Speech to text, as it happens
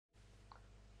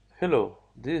Hello,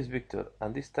 this is Victor,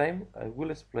 and this time I will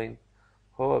explain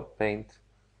how I paint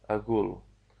a ghoul,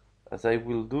 as I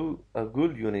will do a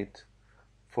ghoul unit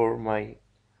for my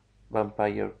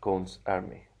vampire counts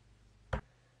army.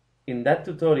 In that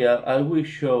tutorial I will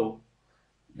show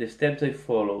the steps I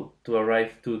follow to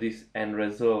arrive to this end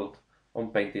result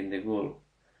on painting the ghoul.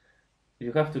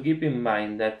 You have to keep in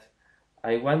mind that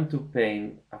I want to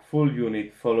paint a full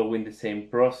unit following the same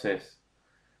process,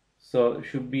 so it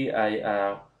should be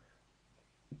a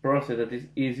process that is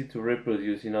easy to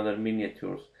reproduce in other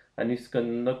miniatures and is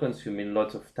not consuming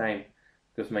lots of time,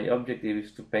 because my objective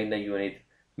is to paint a unit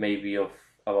maybe of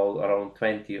about around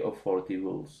 20 or 40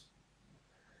 rules.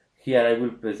 Here I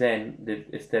will present the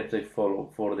steps I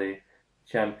follow for the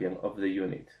champion of the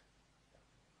unit.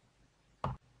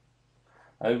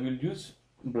 I will use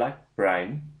black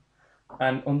prime,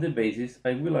 and on the basis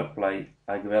I will apply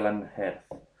a Gvelan hearth.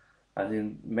 As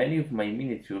in many of my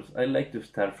miniatures, I like to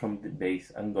start from the base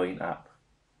and going up.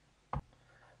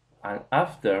 And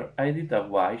after, I did a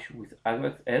wash with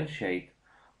Agvax Earthshade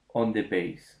on the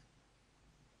base.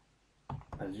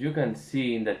 As you can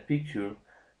see in that picture,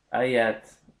 I add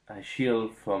a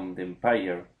shield from the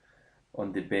Empire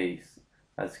on the base,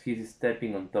 as he's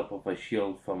stepping on top of a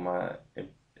shield from an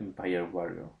Empire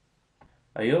warrior.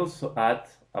 I also add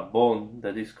a bone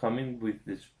that is coming with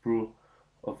the sprue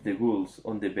of the ghouls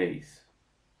on the base.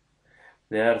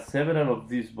 There are several of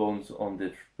these bones on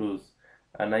the sprues,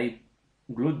 and I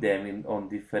glued them on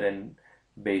different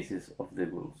bases of the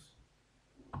ghouls.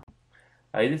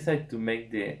 I decided to make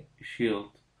the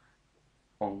shield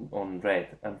on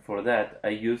red, and for that I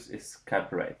use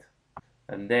scab red.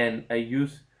 And then I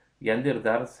use Yander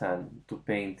Darsan to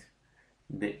paint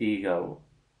the eagle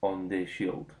on the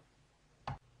shield.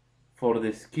 For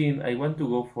the skin I want to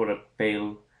go for a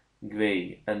pale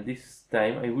grey, and this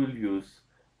time I will use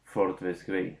Fortress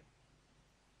Grey.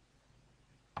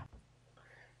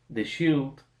 The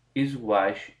shield is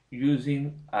washed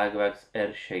using Agvax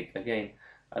Earthshade again,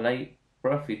 and I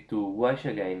profit to wash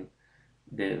again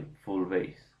the full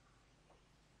base.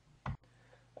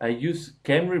 I use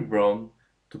Khemri Brown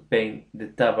to paint the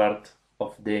tabard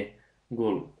of the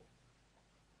ghoul,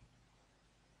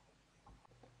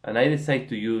 and I decide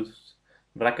to use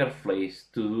Rackar Flace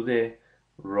to do the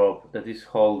rope that is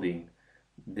holding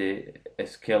the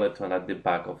skeleton at the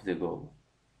back of the ghoul.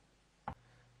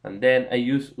 And then I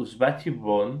use Usbati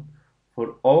bone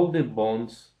for all the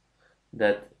bones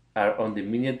that are on the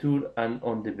miniature and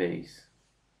on the base.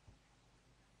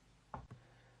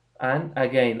 And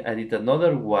again I did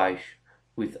another wash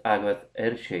with Agvath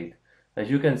Earthshade. As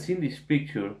you can see in this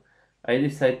picture, I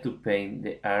decided to paint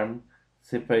the arm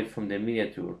separate from the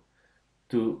miniature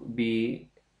to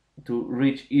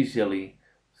reach easily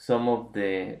some of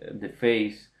the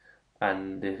face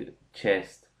and the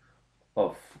chest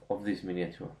of this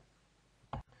miniature.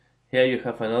 Here you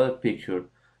have another picture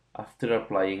after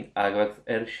applying Agvath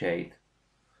Earthshade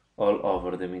all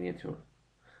over the miniature,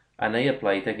 and I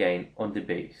apply it again on the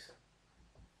base.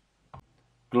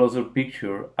 Closer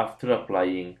picture after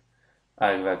applying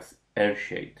Agvax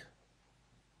Earthshade.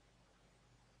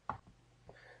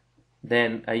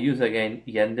 Then I use again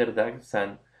Yander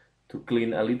Darsan to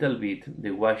clean a little bit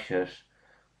the washes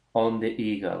on the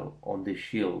eagle, on the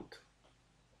shield.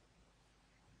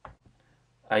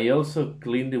 I also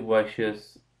clean the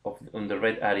washes on the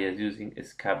red areas using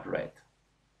scab red.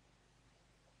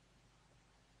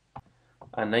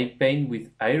 And I paint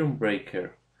with Iron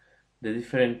Breaker the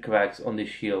different cracks on the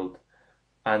shield,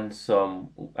 and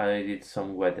I did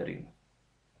some weathering.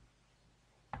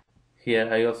 Here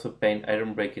I also paint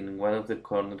Iron Breaking in one of the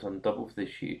corners on top of the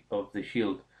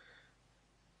shield,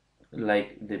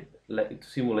 like to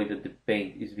simulate that the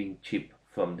paint is being chipped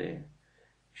from the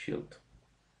shield.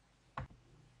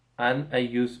 And I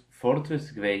use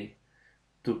Fortress Grey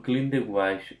to clean the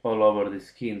wash all over the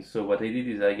skin. So what I did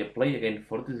is I apply again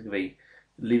Fortress Grey,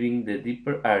 leaving the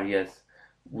deeper areas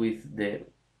with the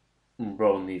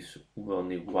brownish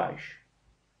wash.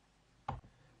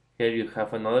 Here you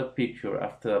have another picture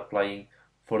after applying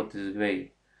Fortress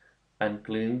Grey and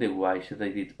cleaning the wash that I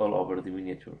did all over the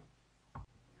miniature.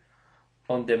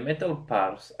 On the metal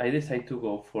parts, I decided to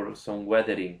go for some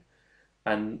weathering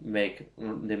and make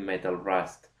the metal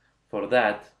rust. For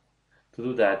that, to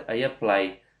do that, I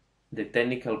apply the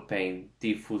technical paint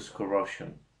Diffuse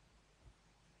Corrosion.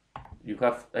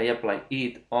 I apply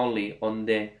it only on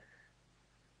the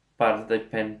parts that I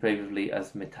painted previously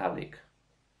as metallic,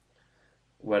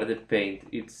 where the paint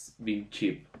is being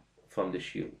chipped from the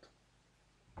shield.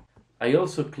 I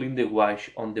also clean the wash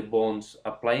on the bones,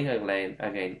 applying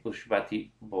again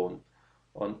Ushbati bone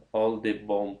on all the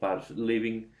bone parts,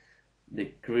 leaving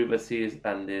the crevices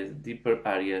and the deeper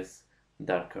areas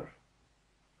darker.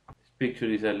 This picture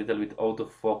is a little bit out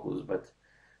of focus, but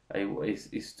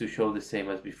is to show the same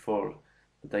as before,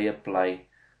 that I apply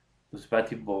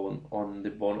usbati bone on the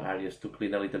bone areas to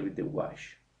clean a little bit the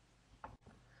wash.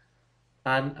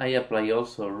 And I apply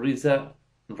also Riza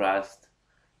rust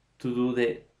to do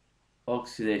the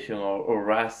oxidation or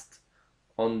rust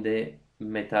on the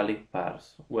metallic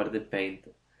parts where the paint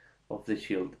of the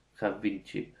shield have been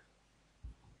chipped.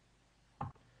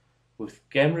 With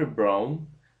Camry Brown,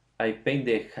 I paint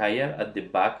the higher at the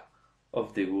back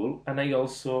of the ghoul, and I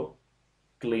also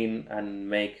clean and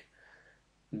make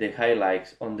the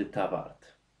highlights on the tabard.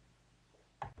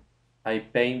 I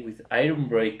paint with Iron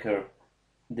Breaker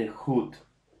the hood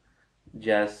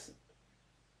just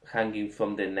hanging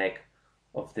from the neck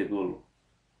of the ghoul.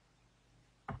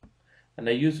 And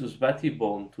I use usbati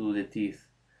bone to the teeth.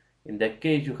 In that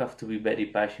case you have to be very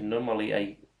patient. Normally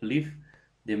I leave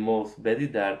the mouth very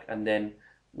dark and then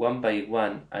one by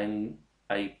one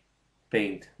I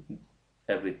paint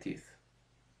every teeth.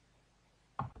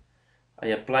 I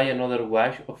apply another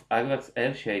wash of Agvax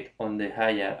Airshade on the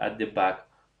hire at the back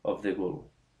of the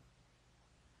ghoul.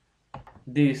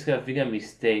 This has been a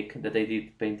mistake that I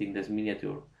did painting this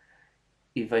miniature.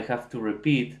 If I have to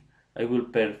repeat, I will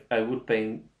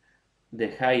paint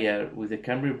the hire with the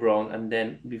Camry Brown, and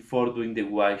then before doing the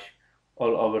wash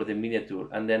all over the miniature,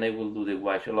 and then I will do the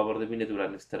wash all over the miniature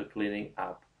and start cleaning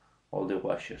up all the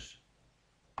washes.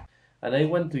 And I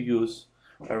want to use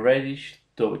a reddish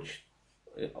touch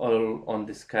all on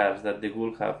the scars that the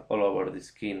ghoul have all over the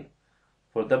skin.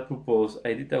 For that purpose,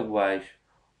 I did a wash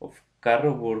of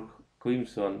Carroburg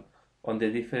Crimson on the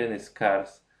different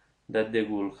scars that the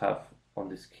ghoul have on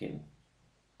the skin.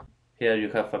 Here you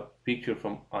have a picture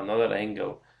from another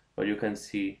angle where you can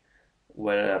see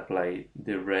where I apply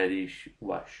the reddish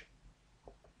wash.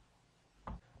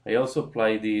 I also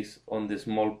apply this on the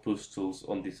small pustules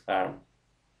on this arm.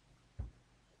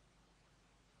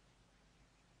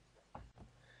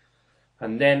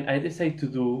 And then I decide to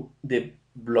do the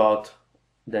blood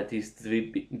that is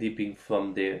dripping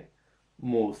from the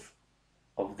mouth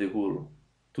of the ghoul.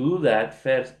 To do that,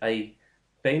 first I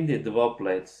paint the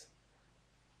droplets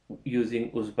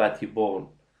using usbati bone,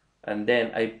 and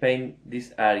then I paint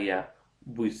this area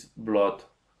with blood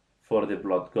for the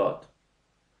blood god,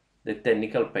 the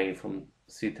technical paint from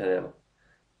Citadel.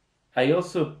 I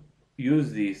also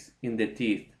use this in the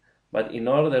teeth, but in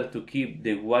order to keep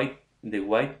the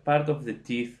white part of the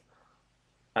teeth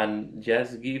and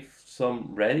just give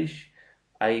some reddish,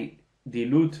 I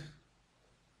dilute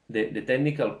the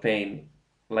technical paint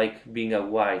like being a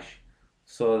wash,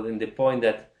 so in the point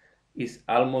that is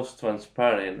almost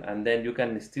transparent, and then you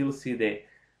can still see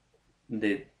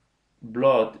the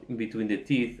blood in between the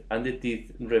teeth, and the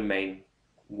teeth remain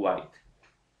white.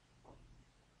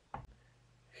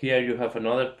 Here you have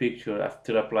another picture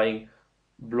after applying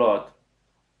blood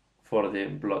for the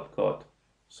blood god.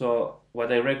 So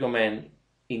what I recommend,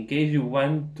 in case you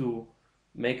want to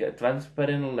make a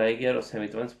transparent layer or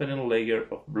semi-transparent layer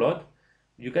of blood,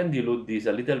 you can dilute this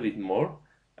a little bit more,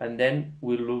 and then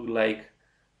will look like,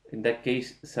 in that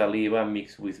case, saliva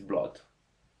mixed with blood.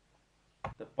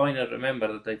 The point, I remember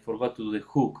that I forgot to do the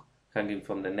hook hanging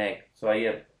from the neck, so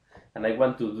I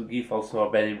want to give also a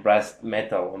very brass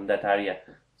metal on that area,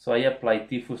 so I apply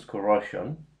typhus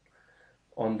corrosion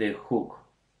on the hook.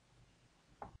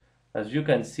 As you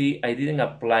can see, I didn't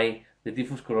apply the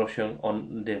typhus corrosion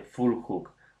on the full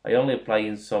hook. I only apply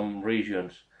in some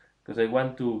regions, because I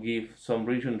want to give some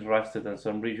regions rusted and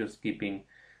some regions keeping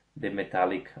the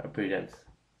metallic appearance.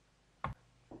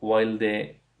 While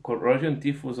the corrosion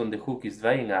typhus on the hook is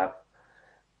drying up,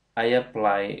 I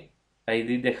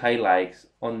did the highlights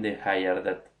on the hire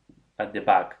that at the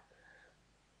back,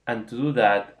 and to do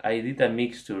that I did a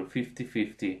mixture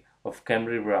 50-50 of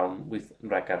Camry Brown with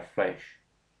Racar Flesh.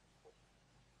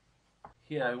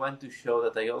 Here I want to show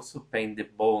that I also paint the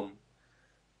bone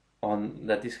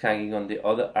that is hanging on the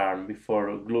other arm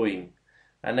before gluing,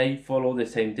 and I follow the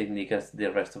same technique as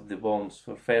the rest of the bones.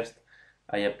 So first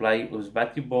I apply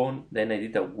usbati bone, then I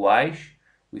did a wash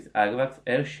with Agvax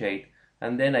Airshade,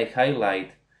 and then I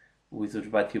highlight with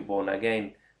usbati bone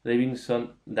again, leaving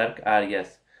some dark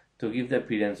areas to give the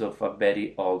appearance of a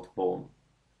very old bone.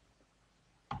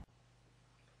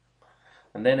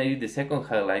 And then I did the second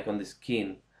highlight on the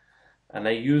skin, and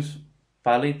I use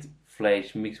pallid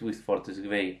flesh mixed with Fortress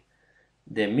Grey.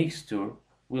 The mixture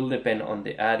will depend on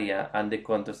the area and the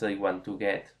contrast I want to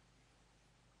get,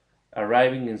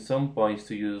 arriving in some points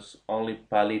to use only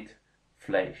pallid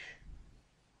flesh.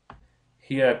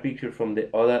 Here a picture from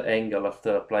the other angle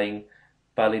after applying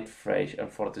pallid flesh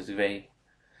and Fortress Grey.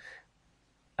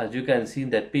 As you can see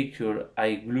in that picture,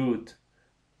 I glued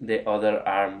the other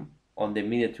arm on the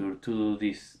miniature to do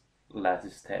this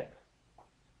last step.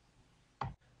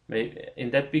 In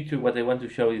that picture, what I want to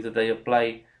show is that I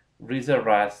apply Razor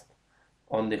Rust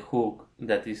on the hook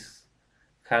that is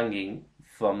hanging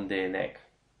from the neck.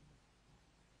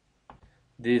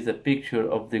 This is a picture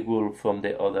of the ghoul from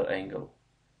the other angle.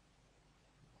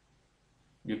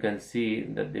 You can see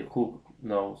that the hook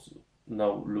now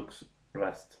looks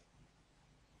rust.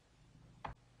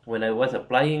 When I was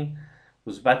applying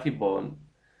Usbati bone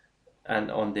and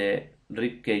on the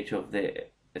rib cage of the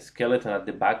skeleton at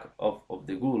the back of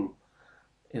the ghoul,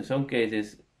 in some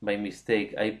cases by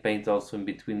mistake I paint also in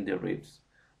between the ribs.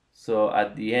 So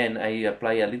at the end I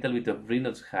apply a little bit of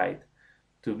Reynolds hide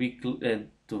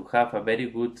to have a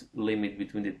very good limit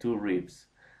between the two ribs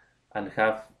and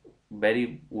have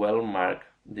very well marked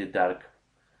the dark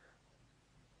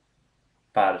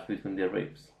parts between the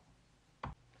ribs.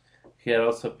 Here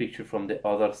also a picture from the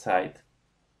other side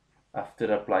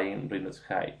after applying Reynolds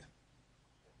hide.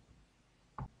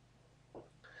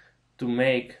 To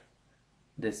make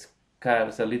the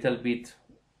scars a little bit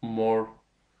more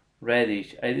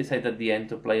reddish, I decided at the end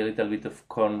to apply a little bit of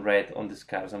corn red on the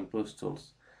scars and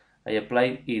pustules. I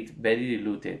applied it very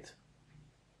diluted.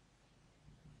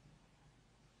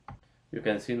 You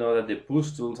can see now that the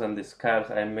pustules and the scars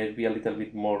are maybe a little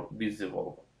bit more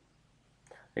visible.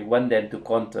 I want them to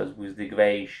contrast with the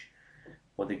grayish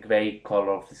or the gray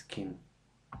color of the skin.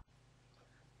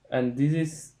 And this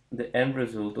is the end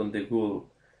result on the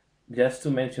ghoul. Just to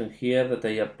mention here that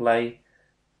I apply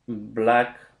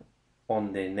black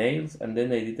on the nails and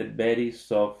then I did a very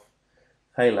soft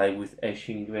highlight with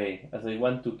etching gray as I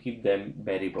want to keep them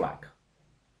very black.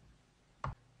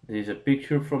 There is a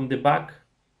picture from the back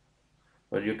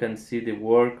where you can see the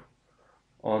work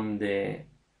on the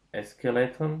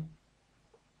skeleton.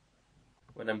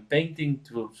 When I'm painting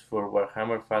troops for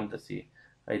Warhammer Fantasy,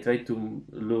 I try to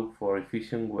look for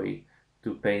efficient way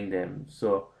to paint them.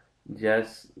 So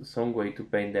just some way to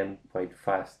paint them quite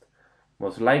fast.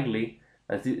 Most likely,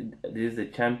 as this is the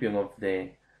champion of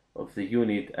the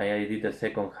unit, I did a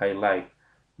second highlight.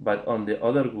 But on the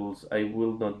other ghouls, I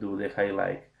will not do the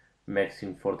highlight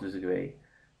mixing Fortress Grey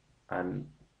and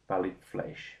Pallid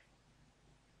Flesh.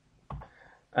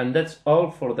 And that's all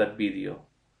for that video.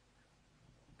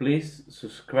 Please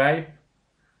subscribe,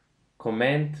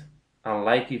 comment and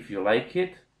like if you like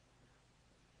it.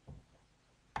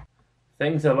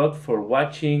 Thanks a lot for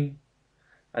watching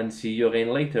and see you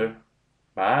again later.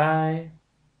 Bye.